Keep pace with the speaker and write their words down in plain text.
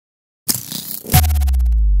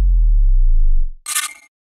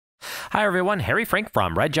Hi everyone, Harry Frank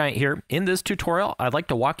from Red Giant here. In this tutorial, I'd like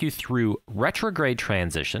to walk you through Retrograde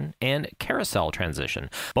Transition and Carousel Transition,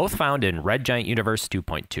 both found in Red Giant Universe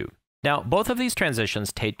 2.2. Now, both of these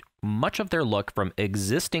transitions take much of their look from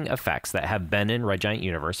existing effects that have been in Red Giant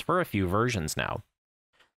Universe for a few versions now.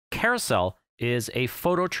 Carousel is a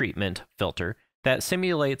photo treatment filter that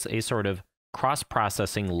simulates a sort of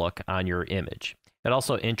cross-processing look on your image. It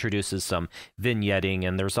also introduces some vignetting,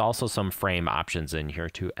 and there's also some frame options in here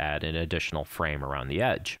to add an additional frame around the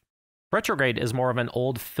edge. Retrograde is more of an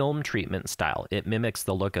old film treatment style. It mimics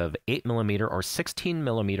the look of 8mm or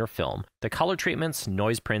 16mm film. The color treatments,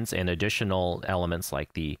 noise prints, and additional elements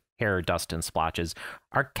like the hair, dust, and splotches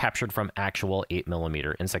are captured from actual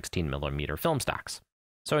 8mm and 16mm film stocks.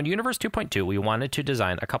 So in Universe 2.2, we wanted to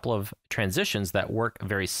design a couple of transitions that work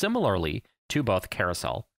very similarly to both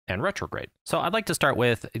Carousel and Retrograde. So I'd like to start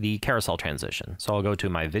with the Carousel transition. So I'll go to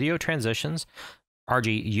my Video Transitions,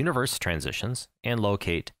 RG Universe Transitions, and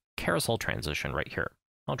locate Carousel Transition right here.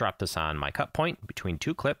 I'll drop this on my cut point between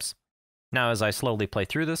two clips. Now, as I slowly play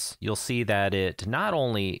through this, you'll see that it not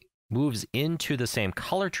only moves into the same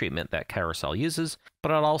color treatment that Carousel uses,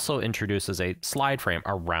 but it also introduces a slide frame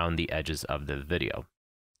around the edges of the video.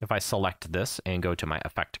 If I select this and go to my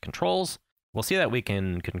Effect Controls, we'll see that we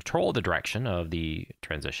can control the direction of the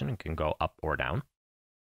transition and can go up or down.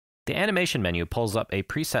 The animation menu pulls up a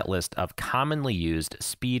preset list of commonly used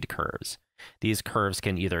speed curves. These curves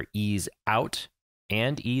can either ease out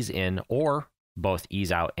and ease in, or both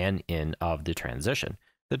ease out and in of the transition.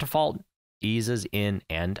 The default eases in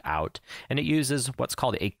and out, and it uses what's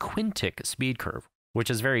called a quintic speed curve, which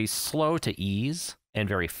is very slow to ease and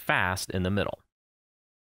very fast in the middle.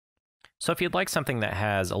 So if you'd like something that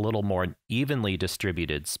has a little more evenly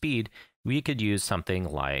distributed speed, we could use something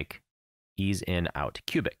like ease in out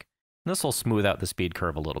cubic. This will smooth out the speed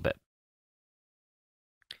curve a little bit.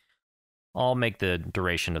 I'll make the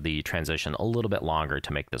duration of the transition a little bit longer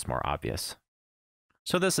to make this more obvious.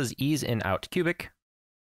 So this is ease in out cubic.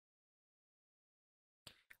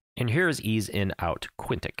 And here is ease in out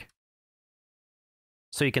quintic.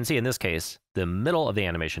 So you can see in this case, the middle of the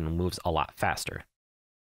animation moves a lot faster.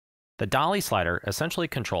 The dolly slider essentially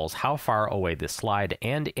controls how far away the slide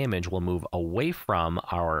and image will move away from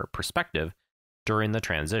our perspective during the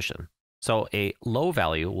transition. So a low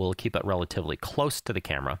value will keep it relatively close to the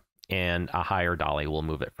camera, and a higher dolly will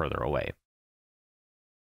move it further away.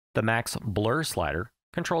 The max blur slider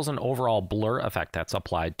controls an overall blur effect that's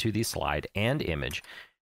applied to the slide and image,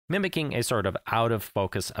 mimicking a sort of out of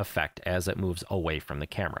focus effect as it moves away from the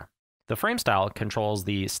camera. The frame style controls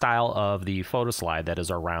the style of the photo slide that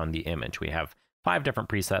is around the image. We have 5 different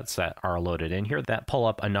presets that are loaded in here that pull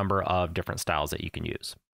up a number of different styles that you can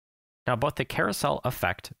use. Now, both the carousel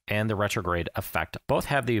effect and the retrograde effect both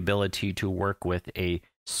have the ability to work with a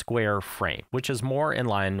square frame, which is more in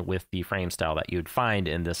line with the frame style that you'd find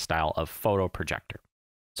in this style of photo projector.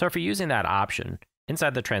 So if you're using that option,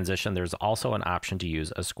 inside the transition, there's also an option to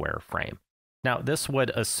use a square frame. Now, this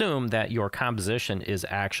would assume that your composition is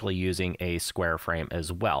actually using a square frame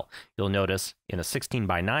as well. You'll notice in a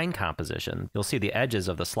 16:9 composition, you'll see the edges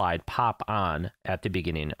of the slide pop on at the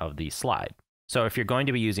beginning of the slide. So if you're going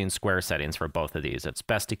to be using square settings for both of these, it's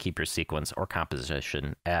best to keep your sequence or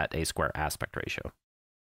composition at a square aspect ratio.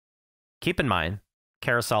 Keep in mind,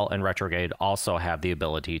 Carousel and Retrograde also have the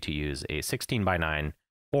ability to use a 16:9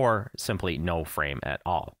 or simply no frame at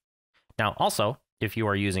all. Now, also, if you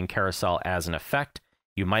are using Carousel as an effect,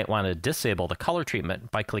 you might want to disable the color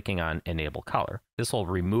treatment by clicking on Enable Color. This will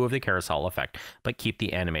remove the carousel effect, but keep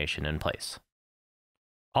the animation in place.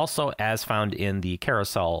 Also, as found in the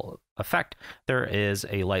carousel effect, there is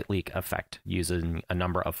a light leak effect using a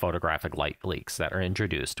number of photographic light leaks that are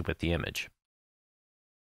introduced with the image.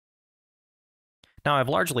 Now, I've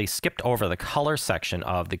largely skipped over the color section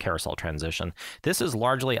of the carousel transition. This is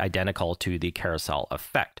largely identical to the carousel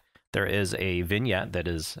effect. There is a vignette that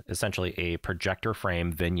is essentially a projector frame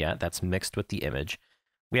vignette that's mixed with the image.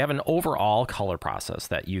 We have an overall color process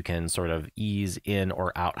that you can sort of ease in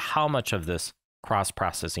or out how much of this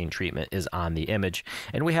cross-processing treatment is on the image.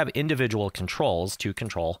 And we have individual controls to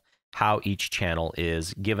control how each channel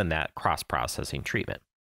is given that cross-processing treatment.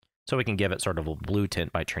 So we can give it sort of a blue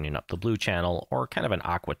tint by turning up the blue channel, or kind of an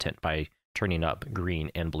aqua tint by turning up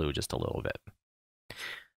green and blue just a little bit.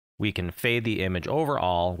 We can fade the image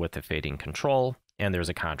overall with the fading control, and there's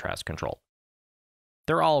a contrast control.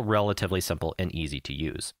 They're all relatively simple and easy to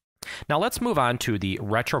use. Now let's move on to the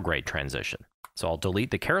retrograde transition. So I'll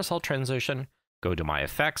delete the carousel transition, go to my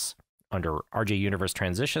effects, under RG Universe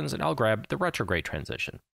Transitions, and I'll grab the retrograde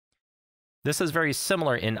transition. This is very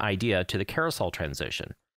similar in idea to the carousel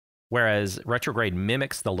transition. Whereas Retrograde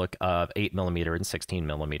mimics the look of 8mm and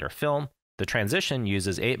 16mm film, the Transition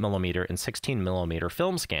uses 8mm and 16mm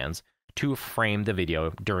film scans to frame the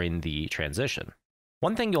video during the transition.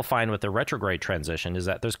 One thing you'll find with the Retrograde Transition is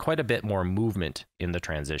that there's quite a bit more movement in the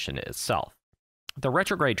transition itself. The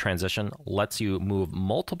Retrograde Transition lets you move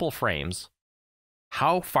multiple frames.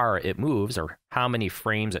 How far it moves or how many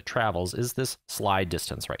frames it travels is this slide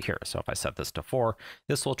distance right here. So if I set this to 4,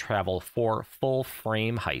 this will travel 4 full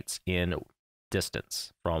frame heights in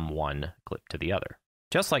distance from one clip to the other.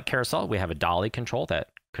 Just like Carousel, we have a dolly control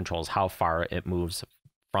that controls how far it moves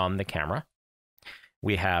from the camera.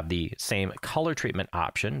 We have the same color treatment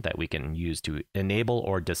option that we can use to enable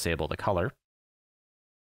or disable the color.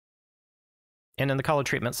 And in the color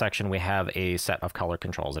treatment section, we have a set of color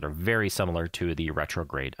controls that are very similar to the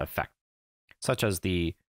Retrograde effect, such as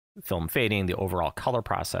the film fading, the overall color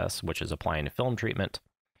process, which is applying a film treatment,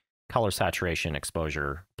 color saturation,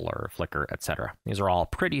 exposure, blur, flicker, etc. These are all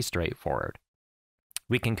pretty straightforward.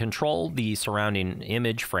 We can control the surrounding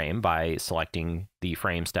image frame by selecting the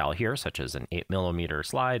frame style here, such as an 8mm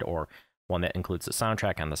slide or one that includes the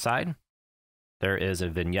soundtrack on the side. There is a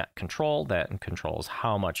vignette control that controls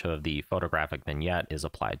how much of the photographic vignette is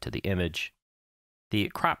applied to the image. The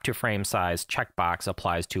crop to frame size checkbox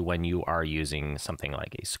applies to when you are using something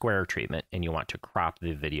like a square treatment and you want to crop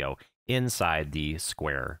the video inside the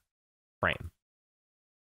square frame.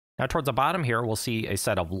 Now towards the bottom here, we'll see a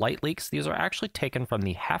set of light leaks. These are actually taken from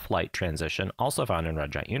the half-light transition, also found in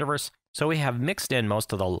Red Giant Universe. So we have mixed in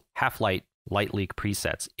most of the half-light light leak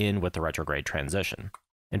presets in with the Retrograde Transition.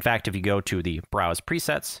 In fact, if you go to the Browse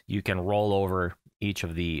Presets, you can roll over each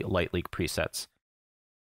of the light leak presets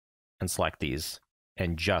and select these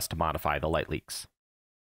and just modify the light leaks.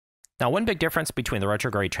 Now, one big difference between the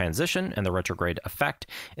Retrograde Transition and the Retrograde Effect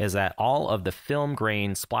is that all of the film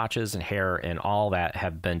grain, splotches, and hair and all that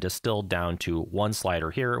have been distilled down to one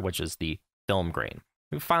slider here, which is the film grain.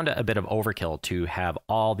 We found it a bit of overkill to have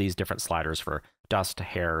all these different sliders for dust,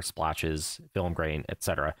 hair, splotches, film grain,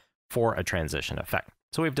 etc. for a transition effect.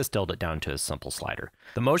 So we've distilled it down to a simple slider.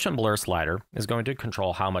 The motion blur slider is going to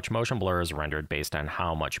control how much motion blur is rendered based on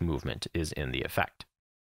how much movement is in the effect.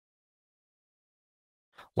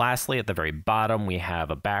 Lastly, at the very bottom, we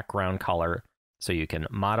have a background color, so you can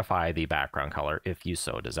modify the background color if you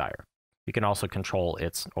so desire. You can also control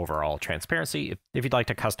its overall transparency if you'd like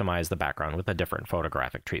to customize the background with a different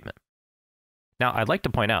photographic treatment. Now, I'd like to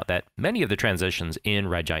point out that many of the transitions in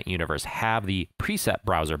Red Giant Universe have the preset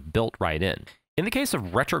browser built right in. In the case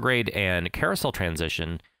of Retrograde and Carousel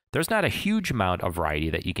Transition, there's not a huge amount of variety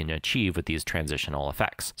that you can achieve with these transitional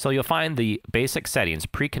effects. So you'll find the basic settings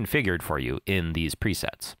pre-configured for you in these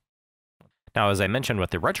presets. Now, as I mentioned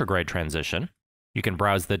with the Retrograde Transition, you can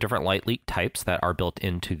browse the different light leak types that are built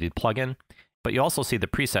into the plugin, but you also see the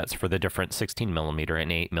presets for the different 16mm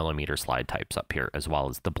and 8mm slide types up here, as well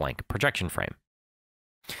as the blank projection frame.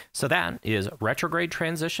 So that is Retrograde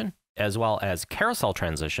Transition, as well as Carousel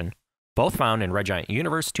Transition, both found in Red Giant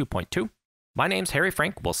Universe 2.2. My name's Harry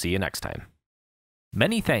Frank. We'll see you next time.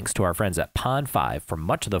 Many thanks to our friends at Pond5 for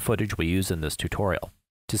much of the footage we use in this tutorial.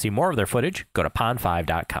 To see more of their footage, go to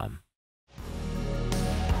pond5.com.